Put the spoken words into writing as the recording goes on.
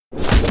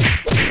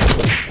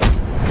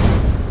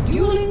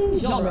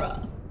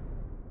genre.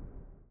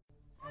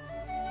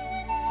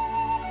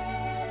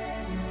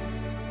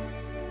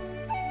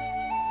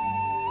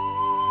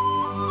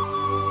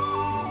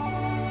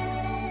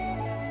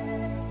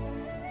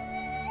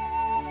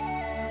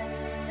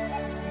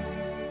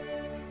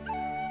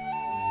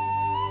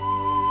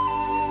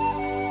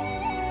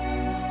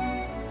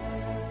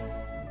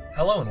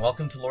 Hello and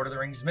welcome to Lord of the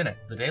Rings Minute,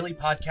 the daily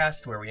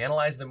podcast where we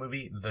analyze the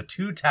movie The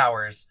Two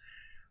Towers.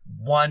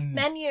 One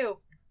menu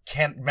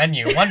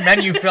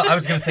filled. I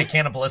was going to say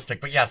cannibalistic,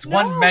 but yes,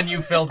 one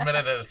menu filled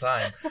minute at a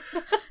time.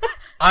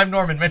 I'm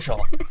Norman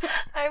Mitchell.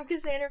 I'm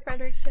Cassandra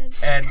Fredrickson.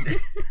 And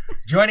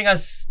joining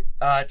us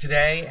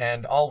today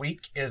and all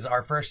week is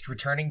our first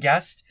returning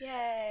guest.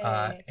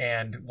 Yay.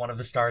 And one of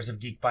the stars of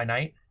Geek by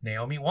Night,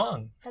 Naomi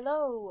Wong.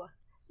 Hello.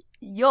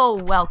 You're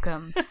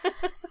welcome.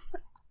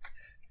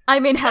 I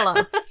mean, hello.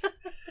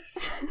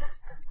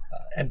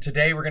 And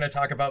today we're going to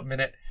talk about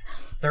minute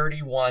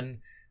 31,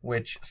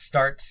 which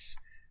starts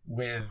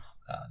with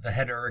the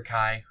head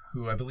Uruk-hai,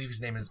 who I believe his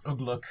name is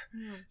Ugluk,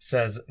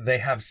 says they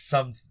have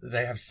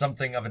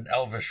something of an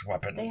elvish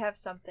weapon. They have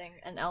something,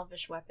 an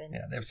elvish weapon.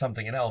 Yeah, they have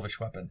something, an elvish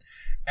weapon.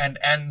 And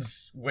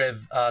ends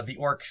with the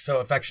orc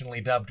so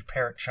affectionately dubbed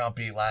Parrot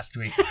Chompy last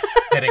week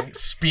getting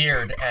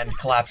speared and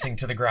collapsing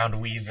to the ground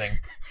wheezing.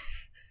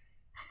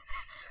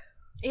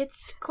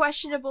 It's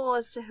questionable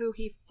as to who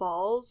he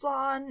falls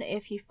on,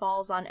 if he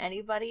falls on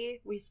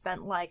anybody. We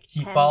spent like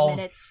 10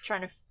 minutes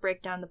trying to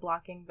break down the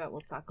blocking, but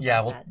we'll talk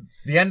about that.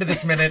 The end of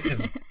this minute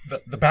is,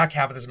 the back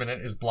half of this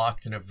minute is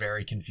blocked in a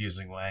very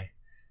confusing way.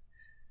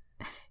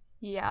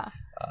 Yeah.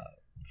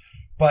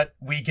 But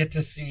we get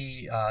to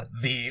see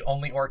the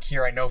only orc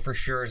here I know for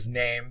sure's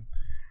name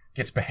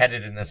gets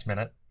beheaded in this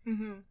minute.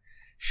 Mm-hmm.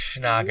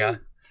 Schnaga.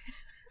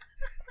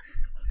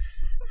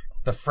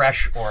 The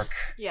fresh orc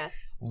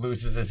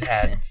loses his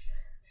head,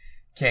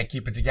 can't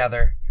keep it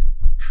together,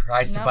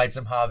 tries to bite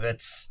some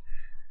hobbits,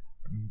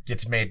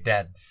 gets made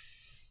dead.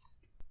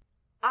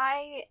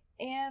 I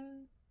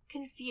am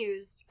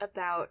confused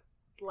about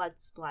blood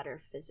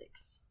splatter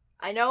physics.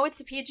 I know it's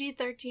a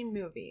PG-13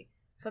 movie,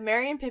 but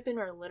Merry and Pippin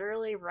were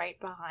literally right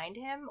behind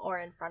him or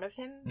in front of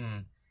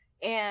him,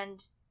 and,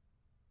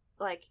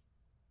 like,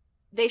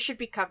 they should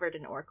be covered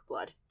in orc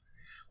blood.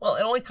 Well,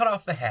 it only cut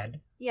off the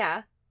head.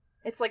 Yeah.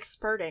 It's like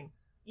spurting.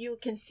 You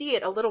can see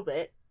it a little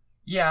bit.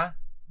 Yeah,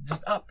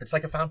 just up. It's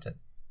like a fountain.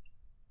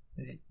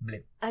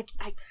 Blip. I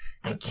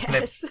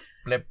guess.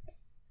 Blip.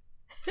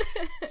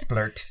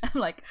 Splurt. I'm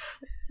like,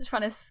 just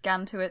trying to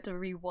scan to it to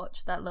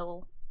rewatch that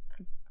little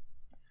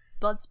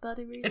blood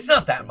spurting. It's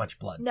not that much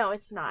blood. No,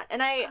 it's not.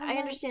 And I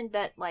understand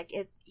that, like,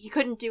 he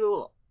couldn't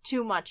do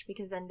too much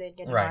because then they'd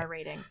get an R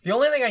rating. The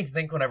only thing I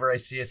think whenever I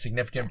see a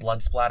significant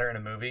blood splatter in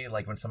a movie,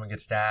 like when someone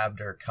gets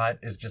stabbed or cut,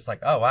 is just like,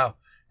 oh, wow.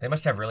 They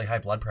must have really high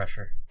blood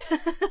pressure.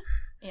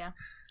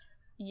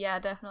 Yeah,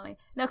 definitely.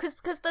 No,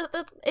 because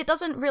it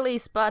doesn't really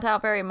spurt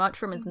out very much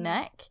from his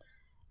neck,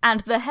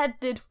 and the head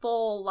did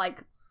fall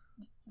like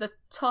the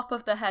top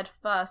of the head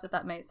first, if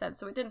that makes sense.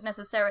 So it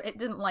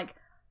didn't like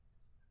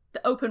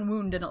the open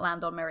wound didn't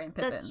land on Merry and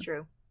Pippin. That's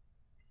true.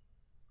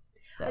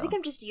 So I think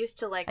I'm just used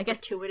to like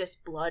gratuitous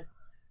blood.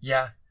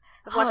 Yeah.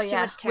 I've watched too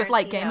much Tarantino. With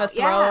like Game of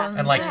Thrones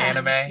and like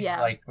anime,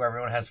 like where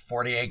everyone has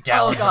 48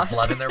 gallons of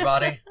blood in their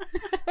body.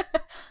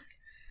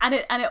 And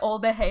it all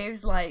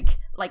behaves like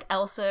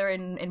Elsa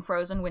in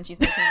Frozen when she's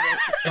making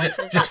the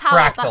sculptures. Just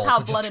fractals. That's how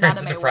it blood just in turns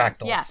anime into works.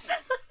 fractals. Yeah.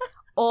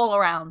 All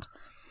around.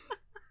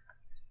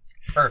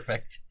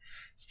 Perfect.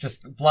 It's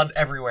just blood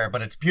everywhere,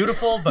 but it's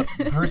beautiful, but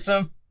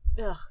gruesome.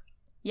 Ugh.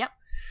 Yep.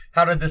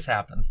 How did this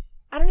happen?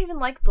 I don't even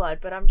like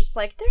blood, but I'm just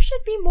like, there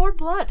should be more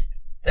blood.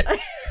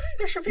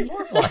 There should be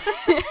more blood.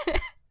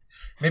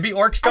 Maybe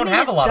orcs don't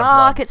have a lot of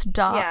blood. It's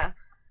dark. Yeah.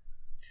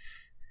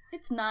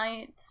 It's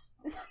night.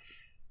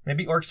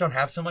 Maybe orcs don't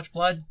have so much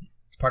blood.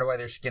 It's part of why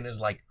their skin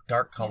is like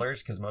dark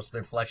colors, because most of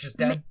their flesh is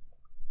dead.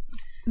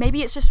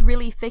 Maybe it's just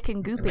really thick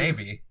and goopy.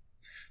 Maybe.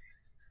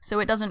 So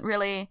it doesn't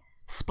really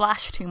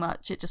splash too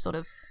much. It just sort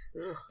of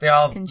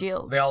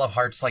congeals. They all have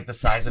hearts like the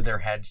size of their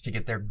heads to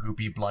get their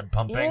goopy blood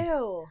pumping.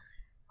 Ew.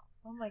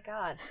 Oh my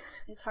god.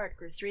 His heart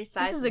grew 3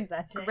 sizes that day.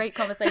 This is a great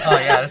conversation. Oh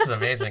yeah, this is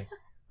amazing.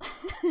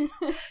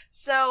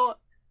 So,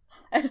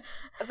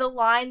 the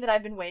line that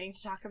I've been waiting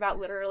to talk about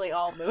literally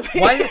all movie.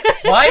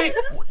 Why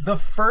the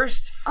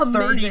first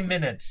 30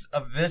 minutes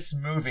of this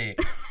movie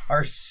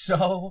are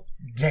so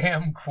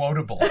damn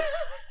quotable?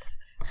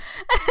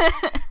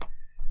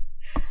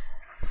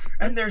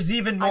 And there's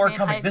even more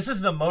coming. This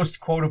is the most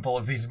quotable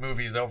of these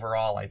movies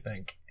overall, I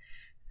think.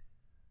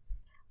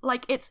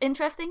 Like, it's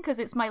interesting because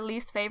it's my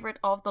least favorite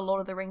of the Lord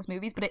of the Rings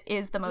movies, but it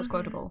is the most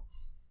quotable.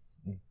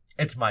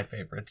 It's my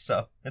favorite,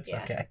 so it's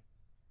okay.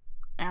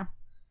 Yeah.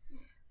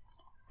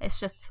 It's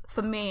just,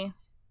 for me,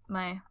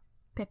 my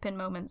Pippin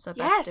moments are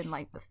best in,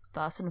 like, the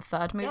first and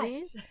third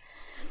movies. Yes.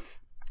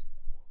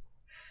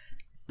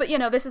 But, you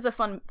know, this is a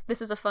fun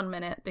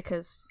minute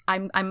because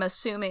I'm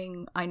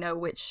assuming I know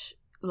which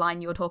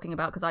line you're talking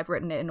about because I've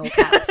written it in all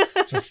caps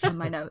just in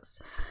my notes.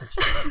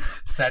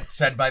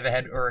 Said by the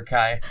head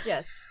Uruk-hai.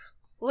 Yes.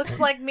 Looks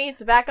like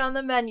meat's back on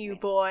the menu,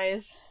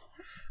 boys.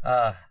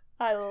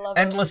 I love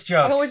endless it.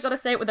 jokes. I've always got to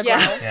say it with a growl.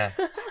 Yeah.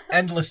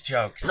 Endless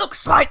jokes.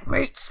 Looks like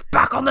meat's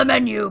back on the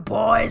menu,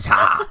 boys.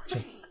 Ha!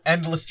 Just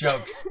endless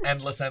jokes.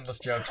 Endless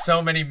jokes.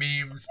 So many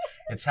memes.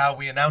 It's how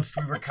we announced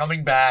we were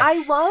coming back.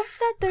 I love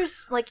that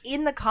there's, like,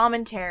 in the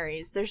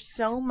commentaries, there's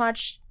so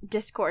much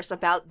discourse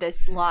about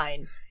this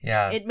line.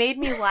 Yeah. It made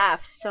me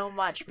laugh so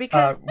much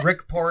because...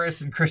 Rick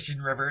Porras and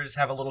Christian Rivers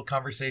have a little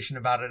conversation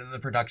about it in the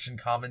production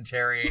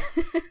commentary.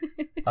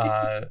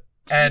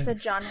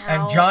 And John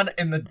Howe. And John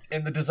in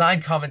the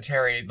design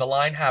commentary, the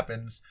line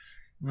happens.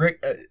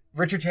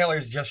 Richard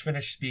Taylor's just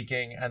finished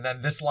speaking, and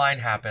then this line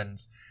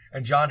happens,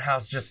 and John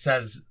House just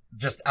says,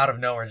 just out of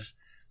nowhere,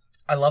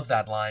 "I love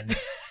that line."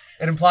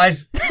 It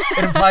implies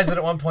that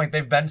at one point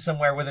they've been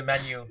somewhere with a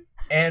menu,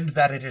 and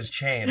that it has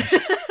changed.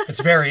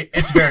 It's very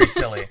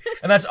silly,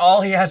 and that's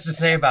all he has to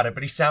say about it.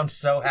 But he sounds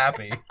so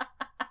happy.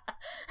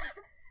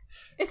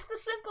 It's the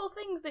simple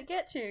things that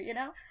get you, you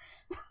know.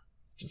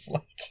 Just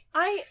like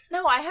I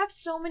have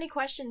so many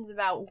questions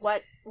about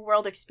what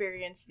world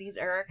experience these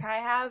Uruk-hai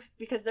have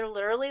because they're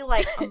literally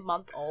like a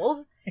month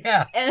old.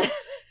 Yeah.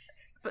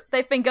 But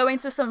they've been going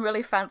to some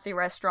really fancy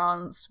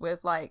restaurants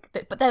with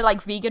but they're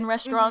like vegan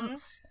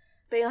restaurants.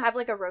 Mm-hmm. They have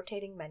like a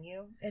rotating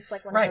menu. It's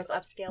like one of those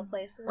upscale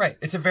places. Right.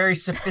 It's a very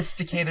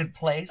sophisticated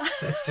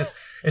place.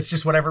 It's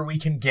just whatever we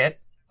can get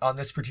on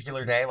this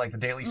particular day. Like the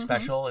daily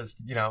special is,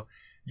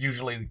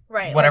 usually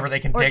whatever they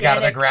can dig out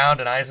of the ground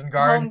in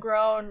Isengard.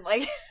 Homegrown,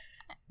 like.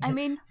 I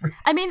mean,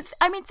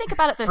 think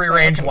about it this way. Free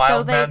range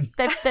wild men.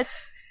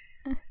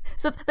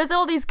 So there's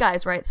all these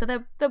guys, right? So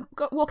they're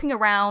walking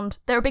around.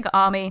 They're a big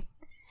army.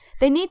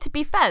 They need to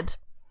be fed.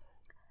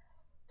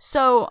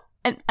 So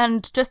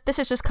and this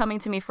is just coming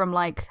to me from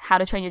like How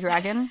to Train Your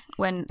Dragon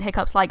when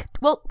Hiccup's like,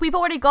 well, we've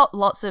already got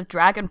lots of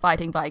dragon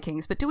fighting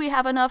Vikings, but do we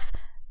have enough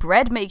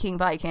bread making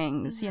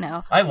Vikings? You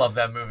know. I love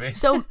that movie.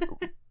 So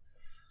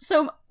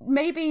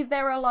maybe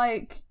there are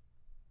like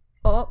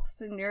orcs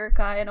and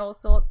Uruk-hai and all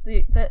sorts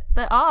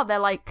they're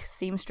like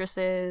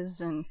seamstresses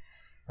and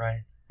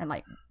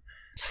like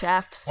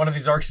chefs. One of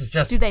these orcs is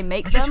just, do they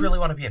make I them? just really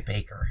want to be a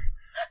baker.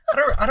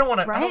 I don't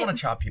want to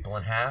chop people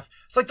in half.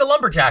 It's like the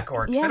lumberjack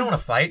orcs. Yeah. They don't want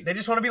to fight. They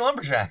just want to be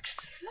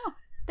lumberjacks. No,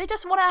 they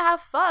just want to have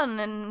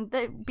fun and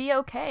they be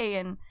okay.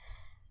 And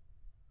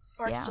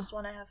orcs just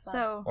want to have fun.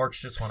 So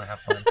orcs just want to have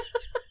fun.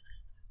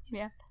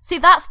 Yeah. See,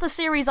 that's the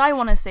series I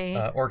want to see.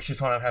 Orcs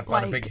just want to have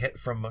fun. A big hit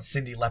from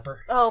Cyndi Lauper.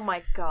 Oh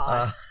my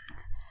god.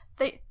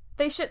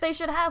 They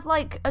should have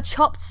like a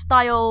Chopped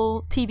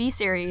style TV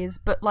series,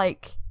 but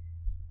like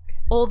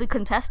all the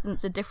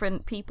contestants are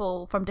different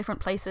people from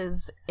different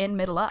places in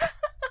Middle Earth.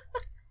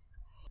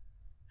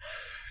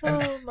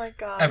 Oh my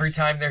god. Every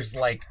time there's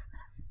like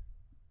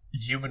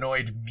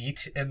humanoid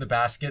meat in the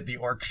basket, the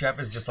orc chef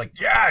is just like,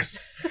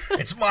 "Yes,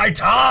 it's my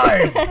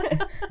time."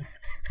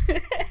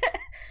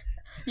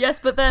 Yes,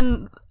 but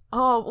then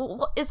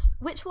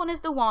which one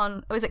is the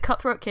one? Oh, is it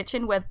Cutthroat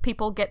Kitchen where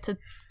people get to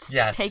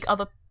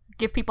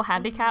give people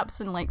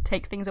handicaps and like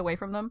take things away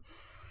from them?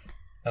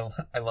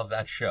 I love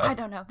that show. I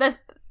don't know.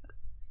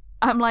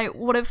 I'm like,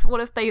 what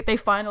if they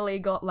finally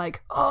got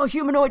like,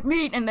 humanoid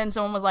meat, and then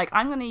someone was like,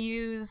 I'm gonna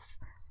use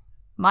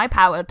my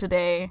power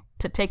today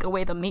to take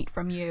away the meat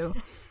from you.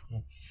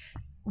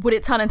 Would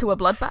it turn into a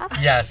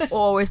bloodbath? Yes.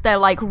 Or is there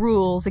like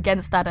rules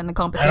against that in the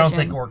competition? I don't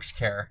think orcs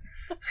care.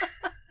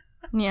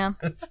 Yeah.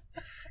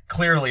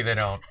 Clearly they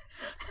don't.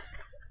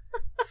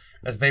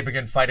 As they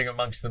begin fighting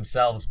amongst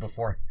themselves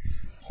before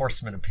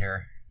horsemen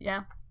appear.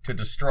 Yeah. To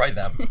destroy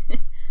them.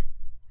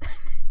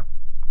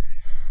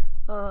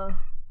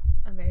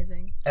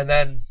 Amazing. And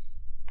then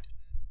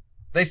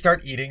they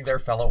start eating their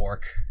fellow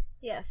orc.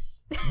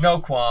 Yes. No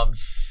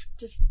qualms.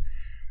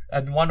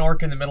 And one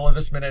orc in the middle of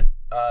this minute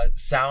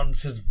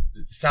sounds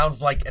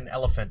like an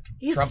elephant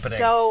trumpeting. He's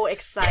so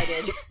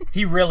excited.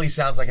 He really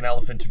sounds like an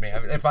elephant to me.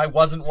 If I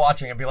wasn't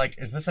watching, I'd be like,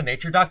 is this a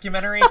nature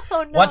documentary?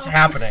 Oh, no. What's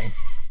happening?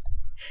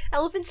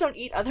 Elephants don't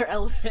eat other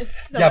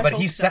elephants. So yeah, but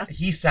he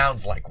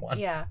sounds like one.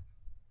 Yeah.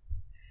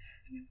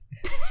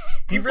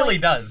 He really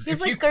does.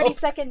 He's like 30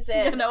 seconds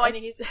in. No,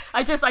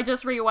 I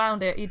just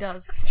rewound it. He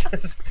does.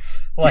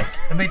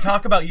 And they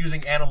talk about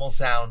using animal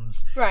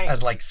sounds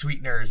as like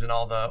sweeteners in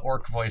all the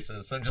orc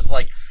voices. And just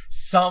like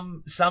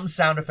some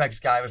sound effects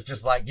guy was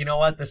just like, you know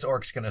what? This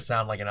orc's gonna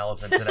sound like an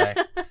elephant today.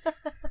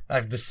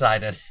 I've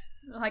decided.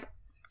 Like,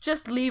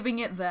 just leaving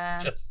it there.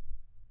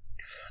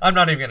 I'm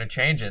not even gonna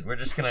change it. We're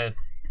just gonna.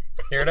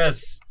 Here it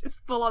is.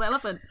 Just full on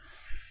elephant.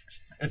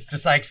 It's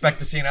just I expect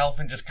to see an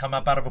elephant just come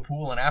up out of a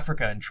pool in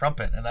Africa and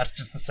trumpet, and that's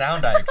just the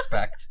sound I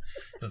expect.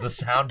 Is the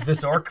sound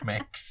this orc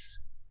makes.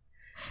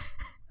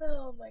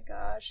 Oh my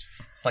gosh.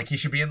 It's like he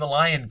should be in The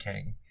Lion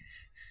King.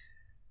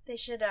 They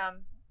should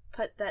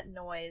put that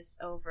noise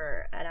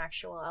over an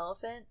actual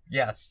elephant.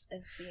 Yes.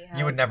 And see how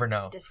you would never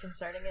know.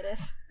 Disconcerting it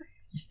is.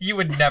 You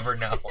would never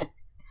know.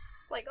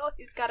 It's like,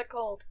 he's got a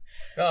cold.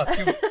 Oh,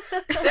 too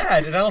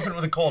sad. An elephant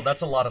with a cold.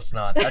 That's a lot of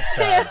snot. That's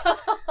sad.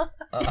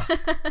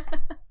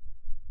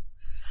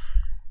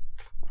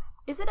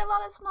 Is it a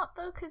lot of snot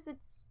though? Because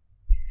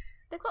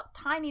they've got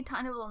tiny,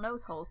 tiny little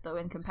nose holes though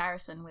in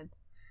comparison with.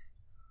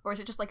 Or is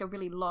it just like a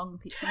really long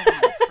piece?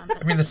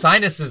 I mean, the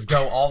sinuses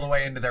go all the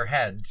way into their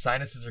head.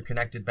 Sinuses are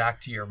connected back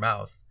to your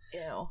mouth.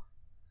 Ew.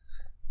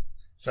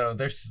 So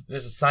there's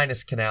a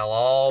sinus canal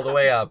all the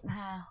way up.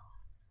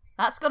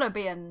 That's gotta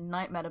be a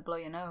nightmare to blow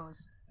your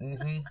nose.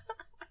 Mm-hmm.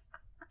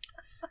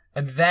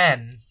 And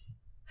then,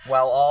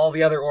 while all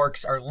the other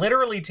orcs are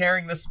literally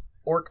tearing this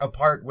orc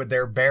apart with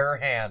their bare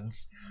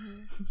hands,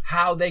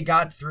 how they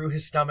got through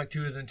his stomach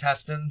to his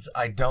intestines,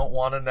 I don't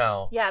want to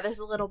know. Yeah, there's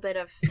a little bit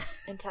of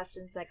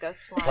intestines that goes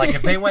flying. Like,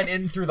 if they went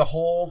in through the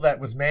hole that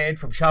was made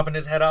from chopping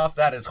his head off,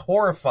 that is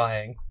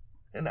horrifying.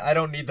 And I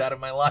don't need that in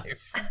my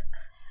life.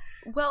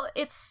 Well,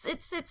 it's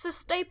a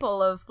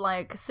staple of,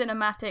 like,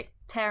 cinematic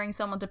tearing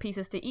someone to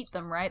pieces to eat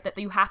them, right? That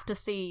you have to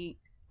see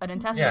an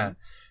intestine. Yeah.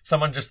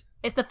 Someone just...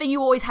 It's the thing you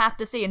always have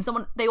to see, and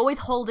they always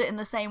hold it in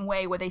the same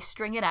way, where they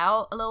string it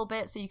out a little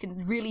bit so you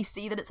can really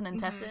see that it's an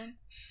intestine.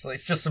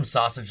 It's just some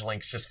sausage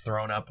links just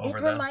thrown up over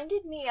there. It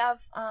reminded me of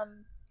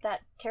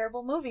that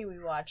terrible movie we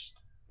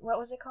watched. What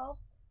was it called?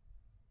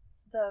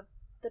 The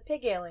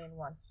pig alien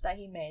one that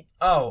he made.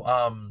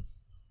 Oh,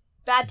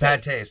 Bad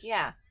Taste.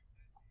 Yeah.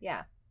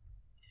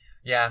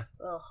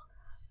 Ugh.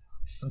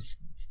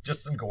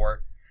 Just some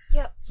gore.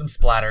 Yep. Some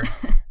splatter.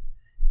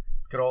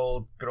 Good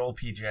old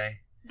PJ.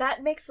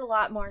 That makes a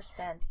lot more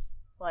sense,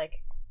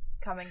 like,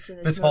 coming to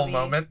this whole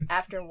moment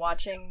after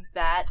watching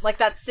that, like,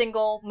 that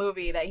single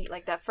movie that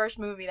that first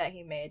movie that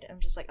he made. I'm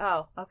just like,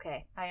 oh,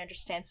 okay, I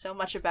understand so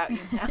much about you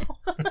now.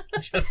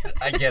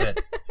 I get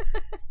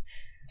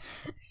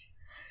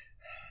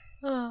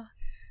it.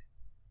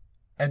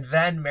 And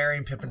then Merry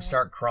and Pippin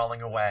start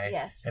crawling away.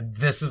 Yes. And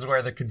this is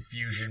where the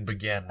confusion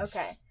begins.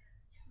 Okay.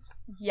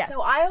 Yes.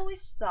 So I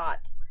always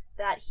thought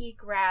that he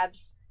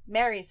grabs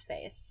Merry's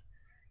face.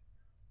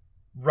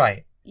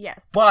 Right.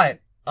 Yes. But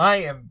I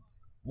am,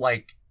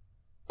 like,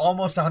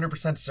 almost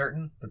 100%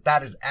 certain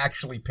that is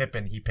actually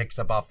Pippin he picks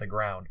up off the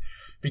ground.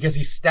 Because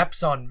he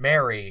steps on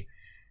Merry,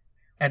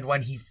 and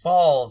when he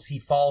falls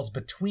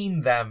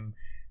between them,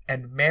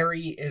 and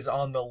Merry is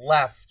on the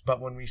left, but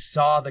when we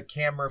saw the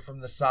camera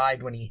from the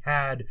side when he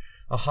had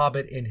a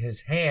hobbit in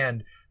his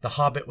hand, the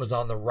hobbit was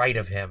on the right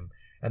of him.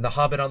 And the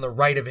hobbit on the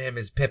right of him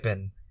is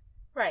Pippin.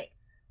 Right.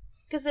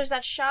 Because there's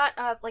that shot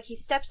of, like, he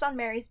steps on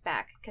Merry's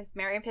back, because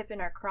Merry and Pippin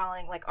are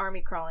crawling, like,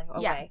 army crawling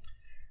away. Yeah.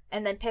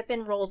 And then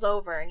Pippin rolls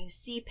over, and you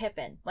see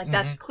Pippin. Like,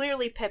 that's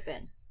clearly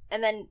Pippin.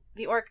 And then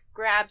the orc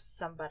grabs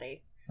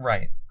somebody.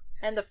 Right.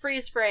 And the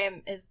freeze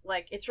frame is,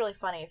 like, it's really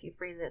funny if you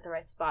freeze it at the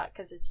right spot,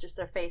 because it's just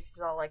their face is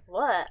all like,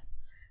 what?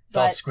 It's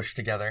all squished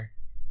together.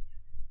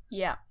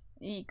 Yeah.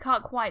 You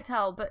can't quite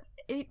tell, but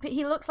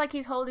he looks like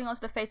he's holding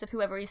onto the face of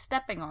whoever he's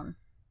stepping on.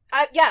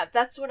 Yeah,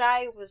 that's what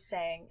I was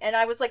saying. And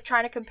I was, like,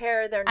 trying to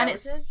compare their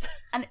noses.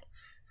 And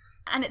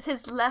it's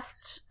his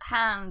left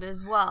hand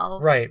as well.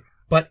 Right.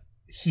 But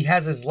he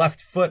has his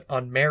left foot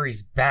on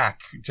Merry's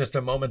back just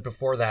a moment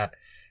before that.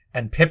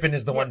 And Pippin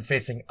is the one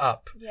facing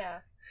up. Yeah.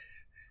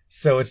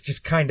 So it's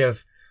just kind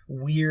of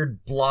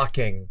weird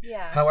blocking.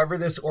 Yeah. However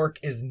this orc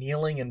is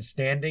kneeling and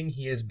standing,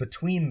 he is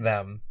between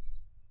them.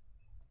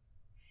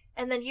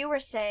 And then you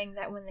were saying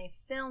that when they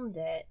filmed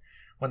it...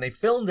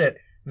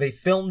 They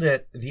filmed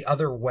it the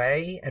other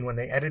way, and when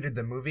they edited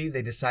the movie,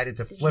 they decided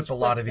to flip a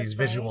lot of these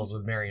visuals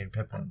with Merry and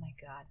Pippin. Oh my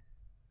god.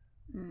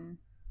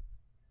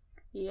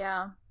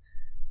 Yeah.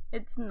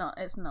 It's not.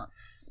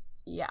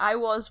 Yeah, I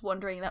was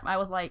wondering that. I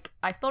was like,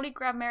 I thought he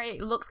grabbed Merry.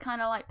 It looks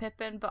kind of like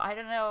Pippin, but I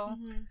don't know.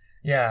 Mm-hmm.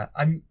 Yeah,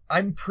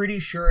 I'm pretty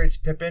sure it's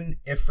Pippin,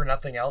 if for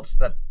nothing else,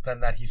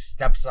 that he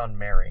steps on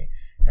Merry,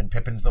 and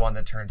Pippin's the one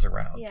that turns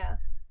around. Yeah.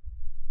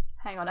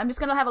 Hang on, I'm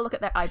just gonna have a look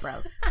at their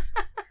eyebrows.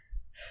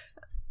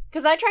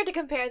 Because I tried to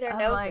compare their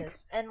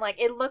noses, and, like,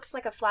 it looks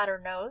like a flatter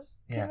nose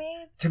to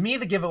me. To me,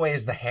 the giveaway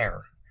is the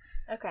hair.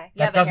 Okay.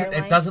 Yeah,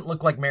 it doesn't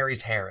look like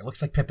Merry's hair. It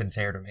looks like Pippin's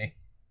hair to me.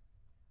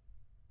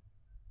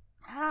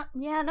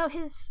 Yeah, no,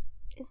 his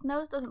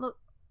nose doesn't look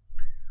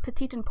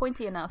petite and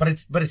pointy enough. But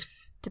his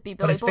to be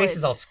Billy Boyd. Face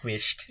is all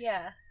squished.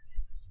 Yeah.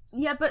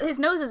 Yeah, but his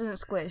nose isn't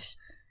squished.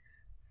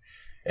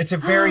 It's a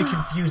very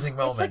confusing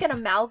moment. It's like an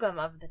amalgam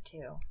of the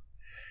two.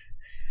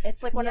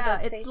 It's like one of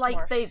those face it's like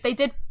morphs. they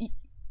did.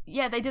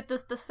 Yeah, they did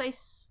the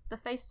face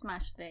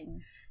smash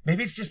thing.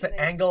 Maybe it's just the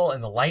angle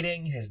and the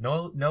lighting. His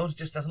nose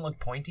just doesn't look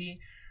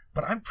pointy.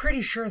 But I'm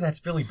pretty sure that's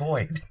Billy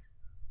Boyd.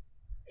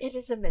 It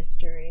is a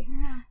mystery.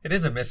 It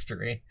is a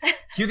mystery.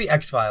 Cue the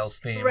X-Files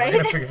theme. Right?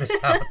 We're going to figure this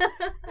out.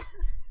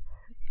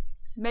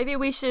 Maybe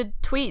we should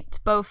tweet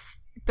both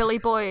Billy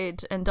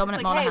Boyd and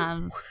Dominic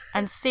Monaghan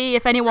and see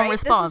if anyone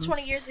responds. This was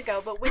 20 years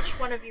ago, but which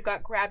one of you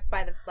got grabbed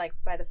by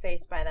the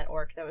face by that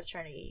orc that was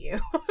trying to eat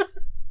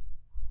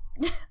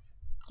you?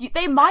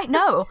 They might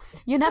know.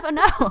 You never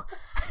know.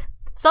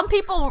 Some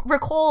people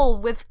recall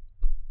with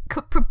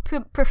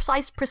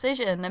precise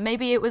precision, and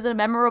maybe it was a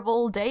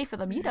memorable day for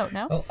them. You don't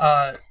know.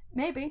 Well,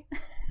 maybe.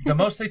 The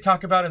most they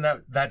talk about in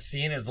that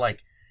scene is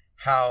like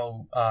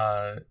how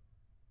kind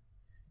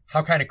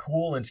of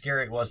cool and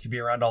scary it was to be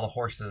around all the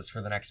horses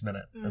for the next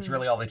minute. That's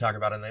really all they talk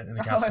about in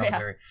the cast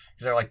commentary,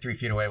 because they're like 3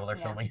 feet away while they're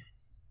filming.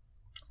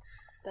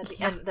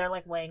 And they're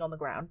like laying on the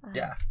ground.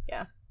 Yeah.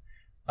 Yeah.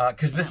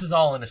 Because this is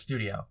all in a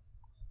studio.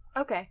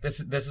 Okay. This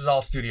is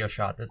all studio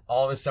shot.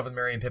 All this stuff with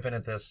Merry and Pippin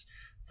at this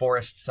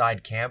forest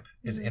side camp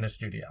is in a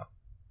studio.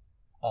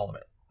 All of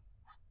it.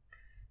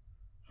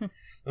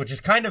 Which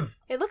is kind of...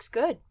 It looks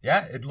good.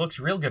 Yeah, it looks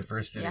real good for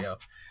a studio. Yeah.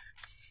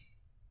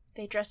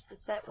 They dressed the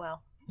set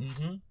well.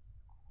 Mm-hmm.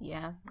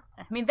 Yeah.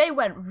 I mean, they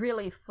went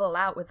really full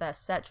out with their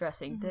set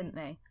dressing, didn't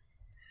they?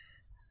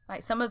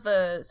 Like, some of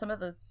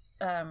the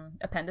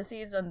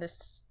appendices on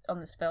this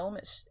film,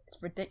 it's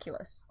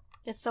ridiculous.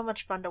 It's so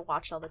much fun to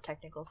watch all the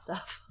technical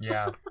stuff.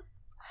 Yeah.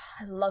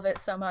 I love it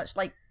so much.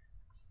 Like,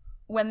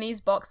 when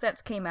these box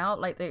sets came out,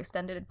 like the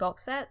extended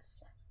box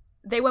sets,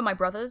 they were my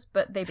brother's,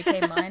 but they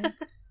became mine.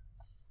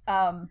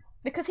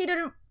 Because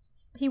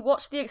he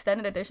watched the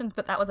extended editions,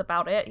 but that was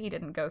about it. He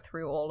didn't go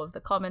through all of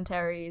the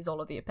commentaries,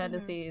 all of the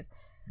appendices,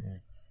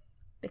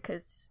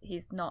 because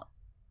he's not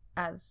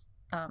as,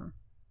 I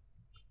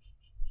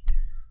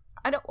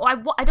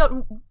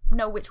don't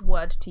know which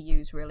word to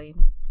use, really,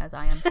 as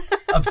I am.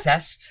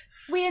 Obsessed?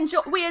 We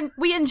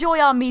enjoy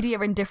our media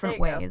in different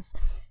ways.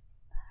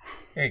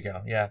 There you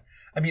go, yeah.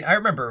 I mean, I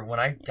remember when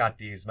I got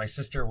these, my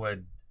sister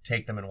would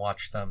take them and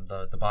watch them,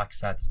 the box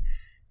sets,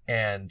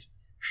 and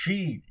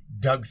she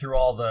dug through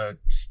all the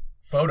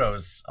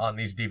photos on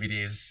these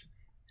DVDs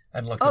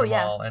and looked at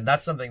them all, and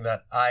that's something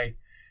that I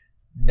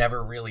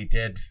never really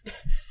did.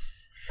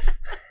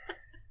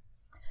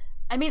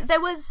 I mean, there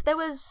was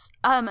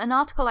an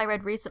article I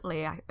read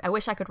recently, I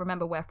wish I could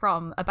remember where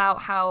from,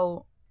 about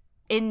how,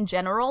 in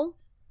general,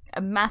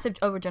 a massive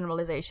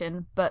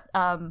overgeneralization, but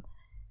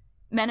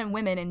men and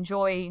women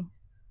enjoy,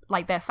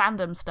 like, their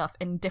fandom stuff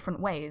in different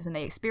ways, and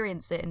they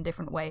experience it in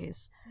different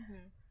ways.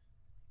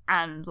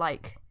 And,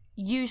 like,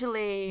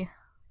 usually,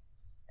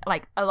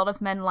 like, a lot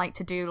of men like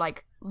to do,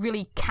 like,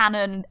 really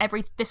canon,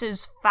 this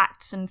is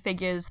facts and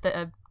figures that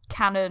are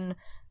canon,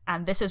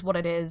 and this is what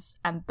it is,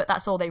 but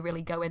that's all they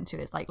really go into,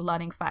 is, like,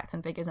 learning facts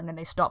and figures, and then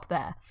they stop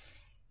there.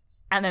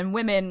 And then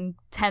women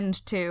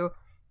tend to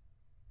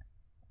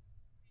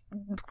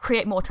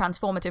create more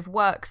transformative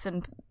works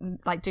and,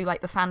 like, do,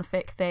 like, the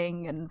fanfic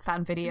thing and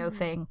fan video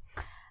thing,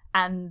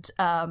 and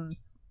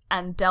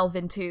delve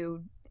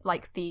into,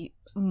 like, the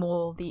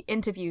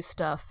interview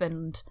stuff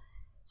and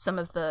some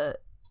of the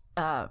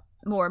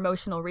more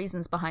emotional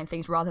reasons behind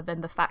things rather than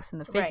the facts and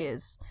the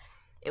figures.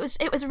 Right.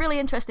 It was a really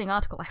interesting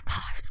article. I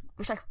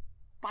wish I could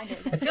find it.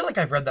 I feel like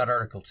I've read that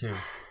article too.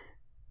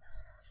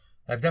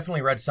 I've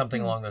definitely read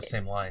something along those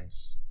same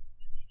lines.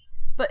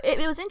 But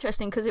it was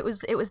interesting because it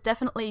was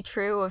definitely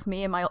true of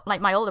me and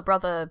my older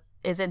brother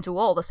is into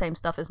all the same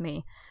stuff as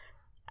me.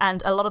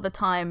 And a lot of the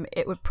time,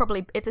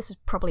 this is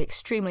probably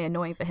extremely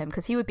annoying for him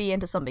because he would be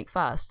into something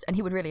first and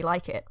he would really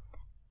like it.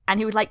 And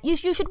he would like, you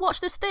should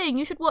watch this thing,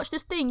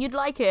 you'd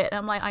like it. And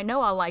I'm like, I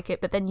know I'll like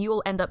it, but then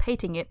you'll end up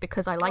hating it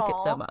because I like it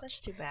so much.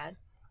 That's too bad.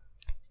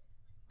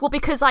 Well,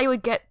 because I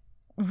would get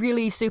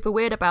really super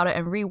weird about it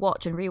and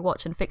rewatch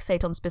and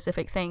fixate on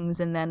specific things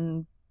and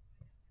then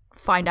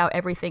find out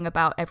everything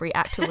about every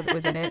actor that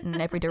was in it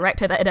and every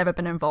director that had ever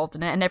been involved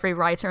in it and every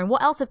writer and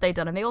what else have they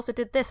done, and they also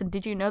did this, and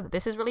did you know that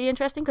this is really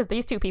interesting because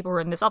these two people were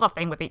in this other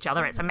thing with each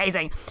other, it's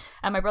amazing.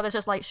 And my brother's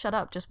just like, shut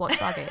up, just watch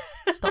Stargate,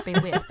 stop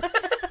being weird.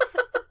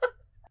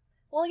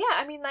 Well, yeah,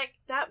 I mean, like,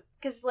 that,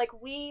 because, like,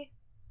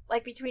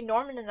 between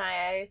Norman and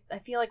I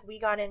feel like we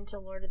got into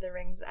Lord of the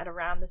Rings at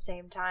around the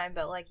same time,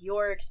 but, like,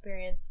 your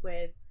experience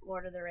with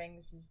Lord of the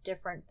Rings is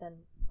different than,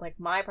 like,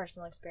 my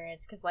personal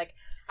experience, because, like,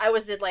 I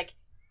was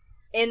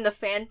in the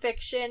fan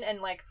fiction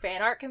and, like,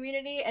 fan art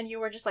community, and you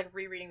were just, like,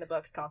 rereading the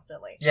books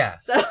constantly. Yeah.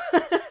 So,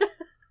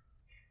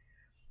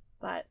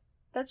 but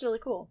that's really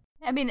cool.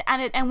 I mean,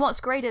 and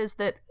what's great is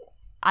that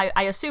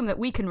I assume that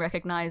we can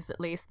recognize, at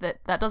least,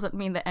 that doesn't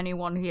mean that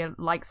anyone here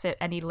likes it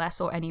any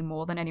less or any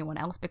more than anyone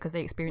else because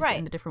they experience it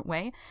in a different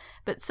way.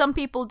 But some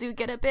people do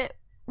get a bit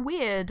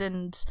weird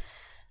and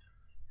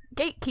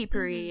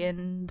gatekeepery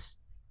and,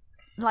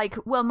 like,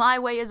 well, my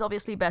way is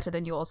obviously better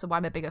than yours, so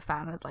I'm a bigger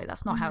fan. And it's like,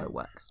 that's not how it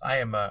works. I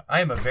am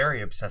a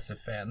very obsessive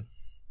fan.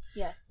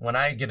 Yes. When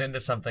I get into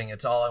something,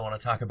 it's all I want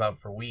to talk about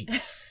for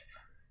weeks.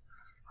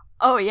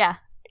 Oh, yeah.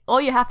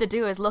 All you have to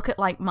do is look at,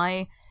 like,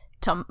 my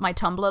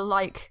Tumblr,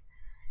 like,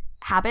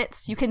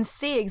 habits. You can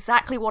see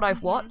exactly what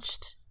I've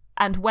watched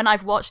and when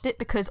I've watched it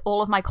because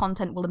all of my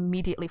content will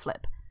immediately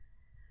flip.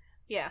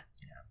 Yeah.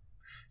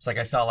 It's like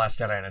I saw Last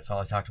Jedi and it's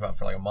all I talked about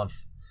for like a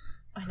month.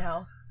 I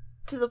know.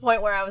 To the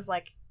point where I was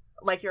like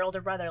your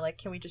older brother, like,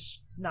 can we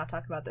just not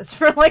talk about this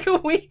for like a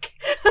week?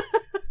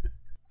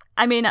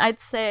 I mean, I'd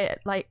say,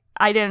 like,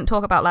 I didn't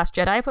talk about Last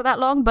Jedi for that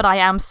long, but I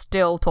am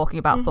still talking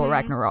about Thor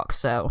Ragnarok,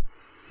 so.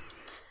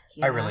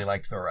 Yeah. I really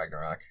liked Thor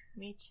Ragnarok.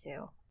 Me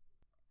too.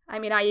 I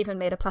mean, I even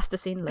made a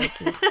plasticine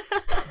Loki.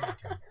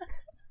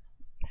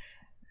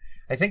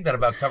 I think that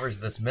about covers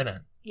this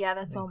minute. Yeah,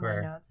 that's all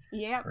my notes.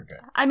 Yeah.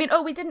 I mean,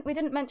 we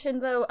didn't mention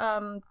though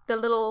the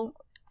little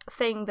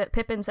thing that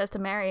Pippin says to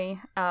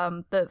Merry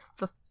for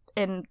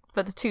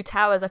the Two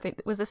Towers. I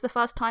think, was this the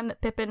first time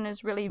that Pippin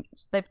is really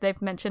they've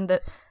mentioned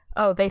that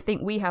they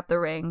think we have the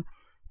ring,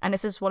 and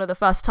this is one of the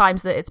first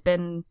times that it's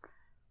been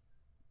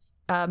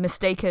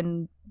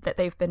mistaken that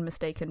they've been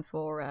mistaken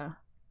for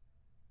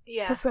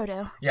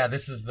Frodo. Yeah,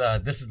 this is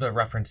the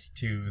reference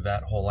to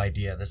that whole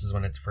idea. This is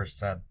when it's first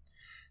said.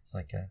 It's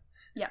like,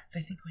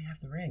 they think we have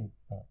the ring.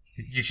 Well,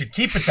 you should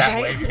keep it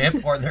that way,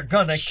 Pip, or they're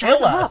gonna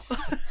kill us.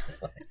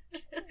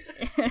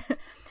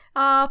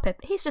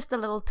 Pip, he's just a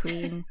little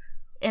tween.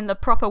 In the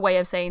proper way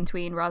of saying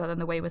tween, rather than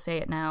the way we say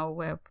it now,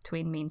 where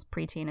tween means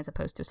preteen as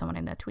opposed to someone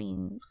in their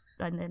 20s.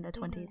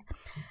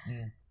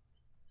 Mm-hmm.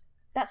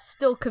 That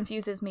still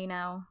confuses me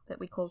now that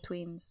we call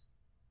tweens.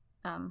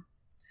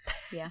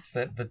 It's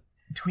the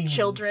tweens.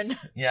 Children.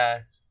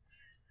 Yeah.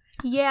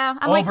 Yeah.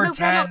 I'm over like,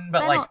 no, 10,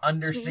 but like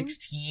under tweens.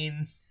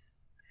 16.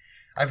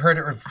 I've heard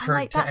it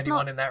referred to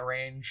anyone in that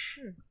range.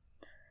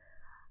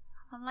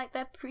 I'm like,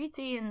 they're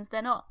preteens.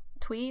 They're not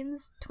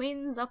tweens.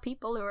 Tweens are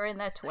people who are in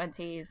their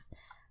 20s.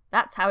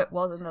 That's how it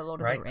was in the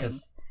Lord of the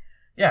Rings.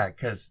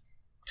 Because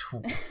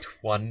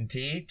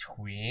 20,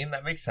 tween,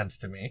 that makes sense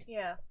to me.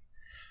 Yeah.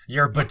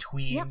 You're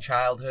between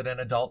childhood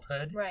and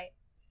adulthood. Right.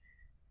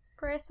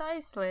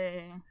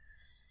 Precisely.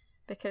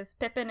 Because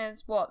Pippin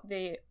is what,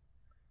 the...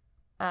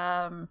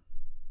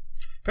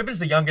 Pippin's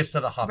the youngest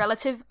of the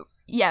hobbits.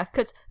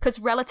 Because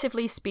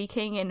relatively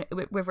speaking,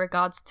 with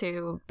regards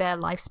to their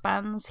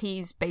lifespans,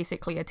 he's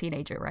basically a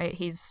teenager, right?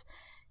 He's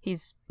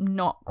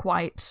not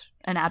quite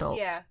an adult.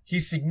 Yeah.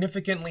 He's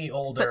significantly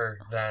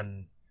older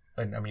than...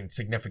 I mean,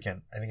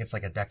 significant. I think it's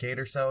like a decade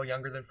or so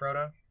younger than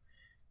Frodo.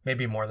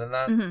 Maybe more than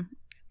that. Mm-hmm.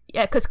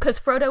 Yeah, because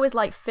Frodo is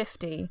like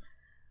 50.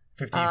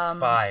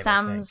 55,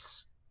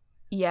 Sam's...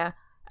 Yeah.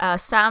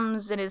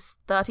 Sam's in his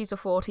 30s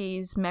or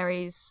 40s.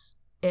 Merry's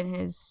in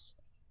his...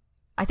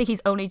 I think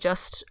he's only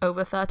just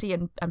over 30,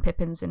 and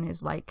Pippin's in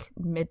his, like,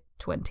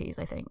 mid-20s,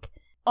 I think.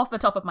 Off the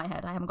top of my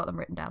head. I haven't got them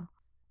written down.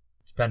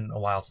 It's been a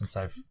while since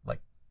I've,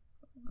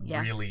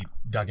 really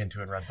dug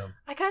into and read them.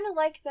 I kind of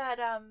like that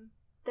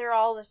they're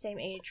all the same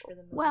age for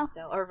the movies,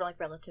 though. Or, like,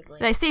 relatively.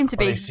 They seem to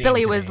be.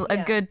 Billy was a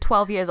good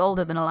 12 years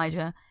olher than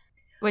Elijah.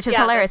 Which is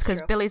hilarious,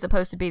 because Billy's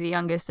supposed to be the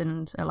youngest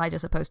and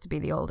Elijah's supposed to be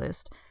the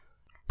oldest.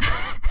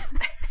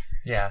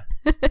 Yeah.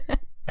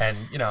 And,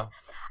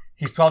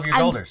 he's 12 years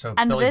older, so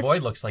Billy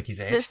Boyd looks like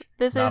he's aged.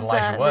 This not is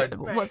Elijah Wood.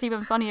 What's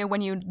even funnier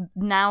when you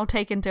now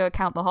take into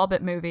account the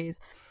Hobbit movies,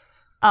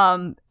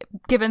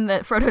 given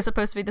that Frodo's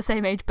supposed to be the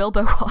same age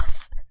Bilbo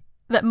was,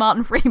 that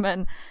Martin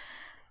Freeman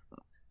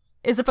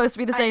is supposed to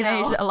be the same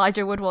age that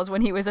Elijah Wood was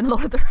when he was in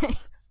Lord of the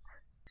Rings.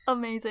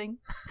 Amazing.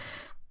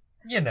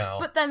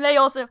 But then they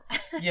also...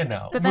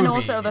 But then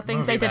also the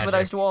things they did with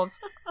those dwarves.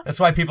 That's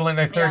why people in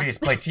their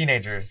 30s play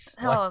teenagers.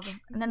 And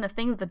then the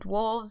thing with the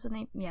dwarves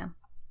and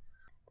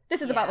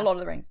This is about the Lord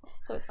of the Rings,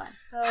 so it's fine.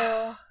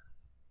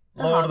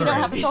 Lord of the Rings. We don't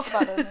have to talk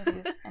about those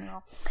movies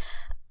anymore.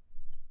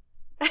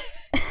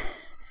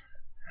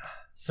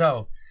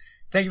 So,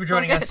 thank you for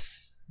joining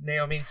us,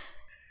 Naomi.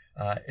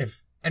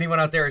 If anyone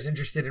out there is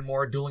interested in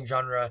more dueling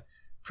genre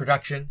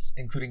productions,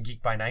 including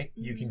Geek by Night,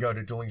 you can go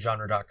to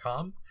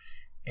duelinggenre.com.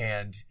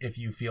 And if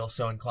you feel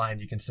so inclined,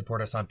 you can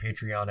support us on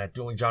Patreon at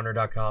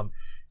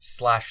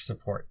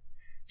duelinggenre.com/support.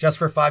 Just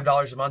for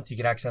 $5 a month, you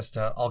get access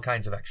to all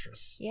kinds of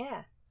extras.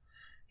 Yeah.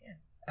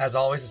 As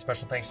always, a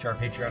special thanks to our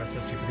Patreon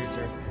associate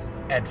producer,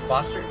 Ed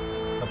Foster.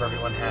 Hope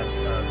everyone has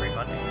a great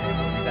Monday, and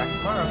we'll be back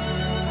tomorrow.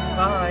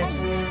 Bye.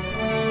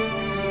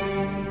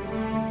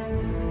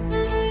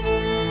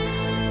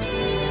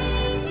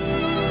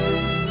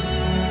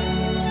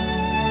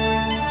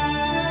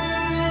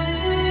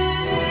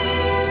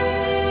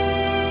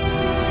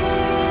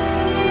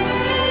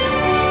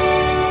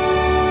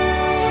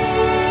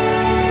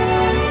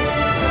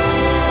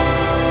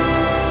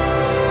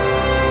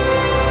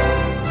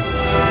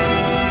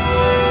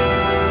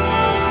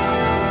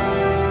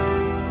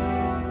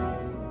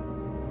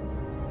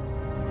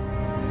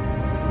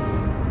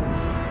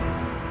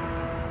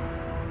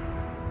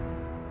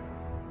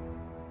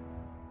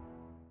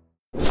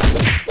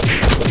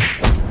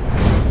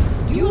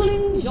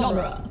 Dueling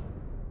Genre.